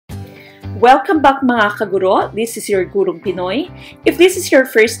Welcome back mga kaguro, this is your Gurong Pinoy. If this is your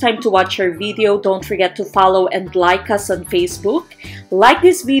first time to watch our video, don't forget to follow and like us on Facebook. Like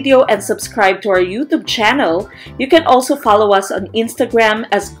this video and subscribe to our YouTube channel. You can also follow us on Instagram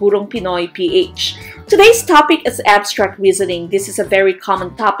as Gurong Pinoy PH. Today's topic is abstract reasoning. This is a very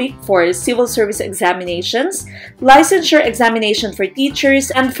common topic for civil service examinations, licensure examination for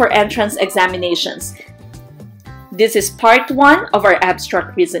teachers, and for entrance examinations. This is part 1 of our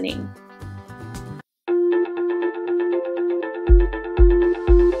abstract reasoning.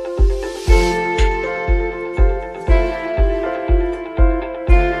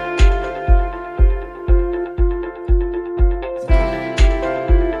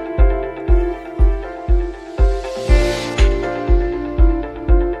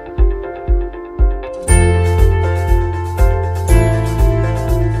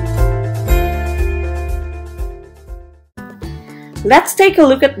 Let's take a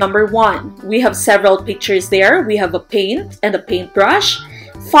look at number 1. We have several pictures there. We have a paint and a paintbrush,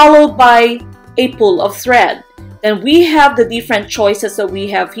 followed by a pull of thread. Then we have the different choices that we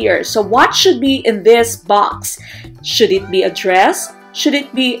have here. So what should be in this box? Should it be a dress? Should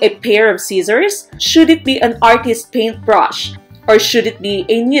it be a pair of scissors? Should it be an artist paintbrush? Or should it be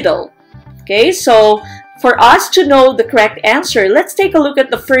a needle? Okay, so for us to know the correct answer, let's take a look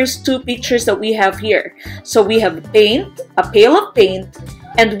at the first 2 pictures that we have here. So we have paint, a pail of paint,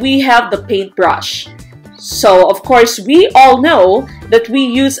 and we have the paintbrush. So of course, we all know that we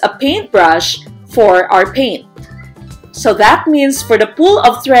use a paintbrush for our paint. So that means for the pull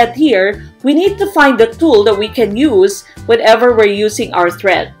of thread here, we need to find the tool that we can use whenever we're using our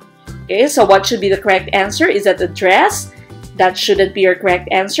thread. Okay, so what should be the correct answer? Is that a dress? That shouldn't be your correct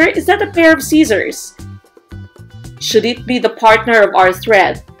answer. Is that a pair of scissors? Should it be the partner of our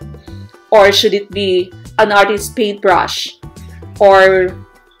thread? Or should it be an artist's paintbrush? Or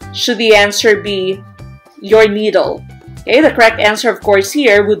should the answer be your needle? Okay, the correct answer, of course,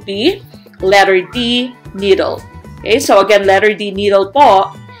 here would be letter D, needle. Okay, so again, letter D, needle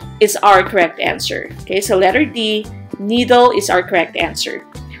po is our correct answer. Okay, so letter D, needle is our correct answer.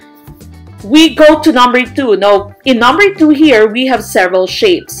 We go to number 2. Now, in number 2 here, we have several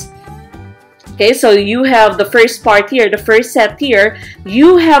shapes. Okay, so you have the first part here, the first set here,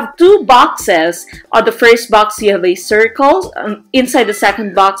 you have 2 boxes. On the first box, you have a circle. Inside the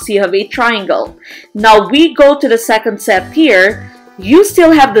second box, you have a triangle. Now, we go to the second set here. You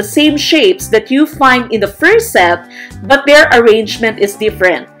still have the same shapes that you find in the first set, but their arrangement is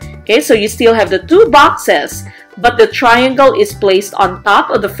different. Okay, so you still have the 2 boxes, but the triangle is placed on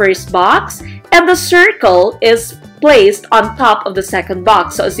top of the first box, and the circle is placed on top of the second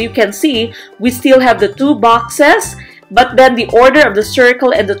box. So as you can see, we still have the 2 boxes, but then the order of the circle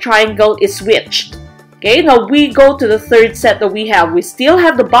and the triangle is switched. Okay, now we go to the third set that we have. We still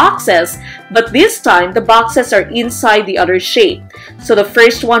have the boxes, but this time the boxes are inside the other shape. So the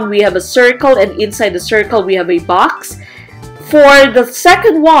first one, we have a circle, and inside the circle we have a box. For the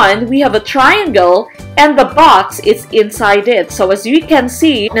second one, we have a triangle, and the box is inside it. So as you can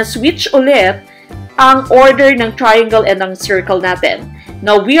see, na-switch ulit ang order ng triangle and ng circle natin.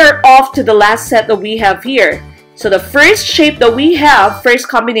 Now, we are off to the last set that we have here. So, the first shape that we have, first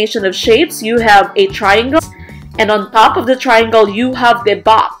combination of shapes, you have a triangle, and on top of the triangle, you have the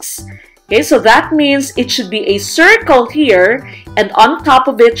box. Okay, so that means it should be a circle here, and on top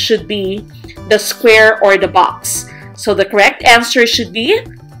of it should be the square or the box. So, the correct answer should be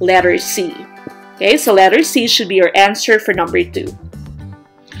letter C. Okay, so letter C should be your answer for number 2.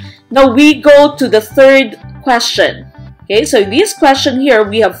 Now, we go to the third question. Okay, so in this question here,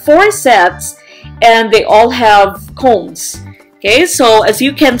 we have 4 sets and they all have combs. Okay, so as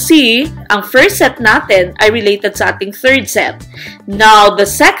you can see, ang first set natin ay related sa ating third set. Now, the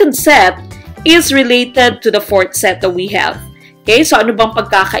second set is related to the fourth set that we have. Okay, so ano bang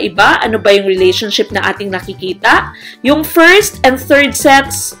pagkakaiba? Ano ba yung relationship na ating nakikita? Yung first and third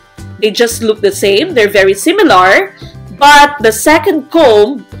sets, they just look the same. They're very similar. But the second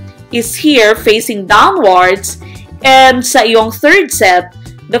comb is here facing downwards, and sa iyong third set,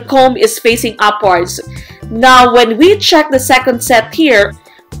 the comb is facing upwards. Now, when we check the second set here,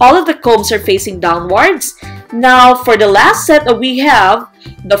 all of the combs are facing downwards. Now, for the last set that we have,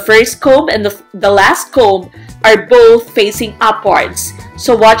 the first comb and the last comb are both facing upwards.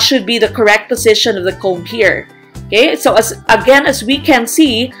 So, what should be the correct position of the comb here? Okay, so as we can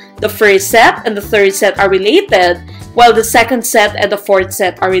see, the first set and the third set are related, while the second set and the fourth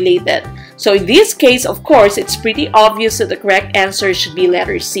set are related. So in this case, of course, it's pretty obvious that the correct answer should be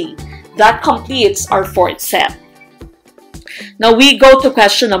letter C. That completes our fourth set. Now we go to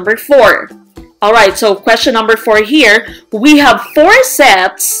question number 4. Alright, so question number 4 here, we have 4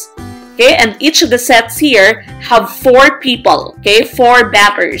 sets Okay, and each of the sets here have 4 people, okay, 4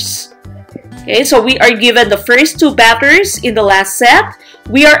 batters. Okay, so we are given the first 2 batters in the last set.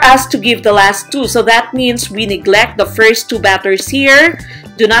 We are asked to give the last 2, so that means we neglect the first 2 batters here.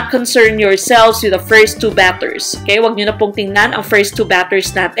 Do not concern yourselves with the first 2 batters. Okay, wag nyo na pong tingnan ang first 2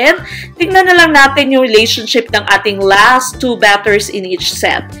 batters natin. Tingnan na lang natin yung relationship ng ating last 2 batters in each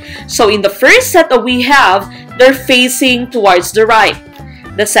set. So in the first set that we have, they're facing towards the right.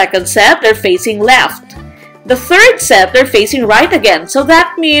 The second set, they're facing left. The third set, they're facing right again. So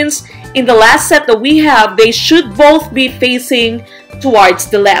that means in the last set that we have, they should both be facing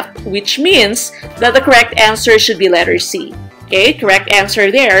towards the left, which means that the correct answer should be letter C. Okay, correct answer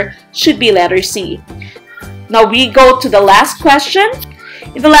there should be letter C. Now we go to the last question.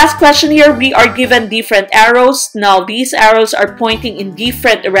 In the last question here, we are given different arrows. Now these arrows are pointing in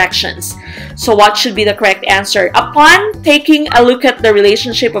different directions. So what should be the correct answer? Upon taking a look at the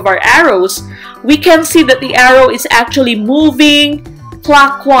relationship of our arrows, we can see that the arrow is actually moving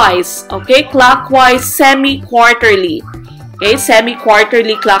clockwise. Okay, clockwise semi-quarterly. Okay,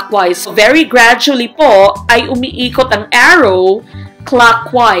 semi-quarterly clockwise. So very gradually po ay umiikot ang arrow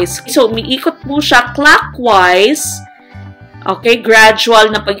clockwise. So umiikot po siya clockwise. Okay,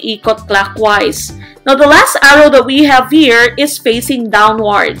 gradual na pag-ikot clockwise. Now the last arrow that we have here is facing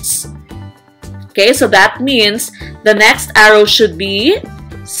downwards. Okay, so that means the next arrow should be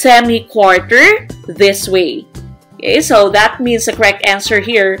semi-quarter this way. Okay, so that means the correct answer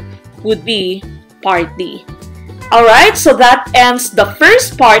here would be part D. Alright, so that ends the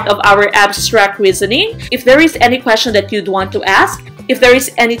first part of our abstract reasoning. If there is any question that you'd want to ask, if there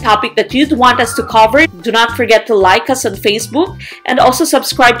is any topic that you'd want us to cover, do not forget to like us on Facebook and also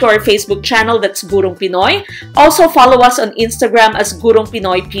subscribe to our Facebook channel, that's Gurong Pinoy. Also follow us on Instagram as Gurong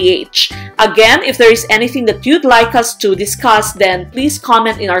Pinoy PH. Again, if there is anything that you'd like us to discuss, then please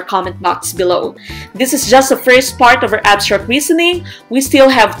comment in our comment box below. This is just the first part of our abstract reasoning. We still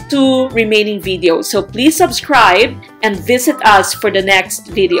have 2 remaining videos, so please subscribe and visit us for the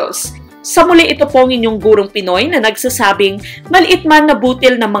next videos. Sa muli, ito pong inyong Gurong Pinoy na nagsasabing maliit man na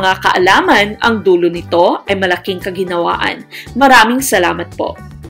butil ng mga kaalaman, ang dulo nito ay malaking kaginawaan. Maraming salamat po.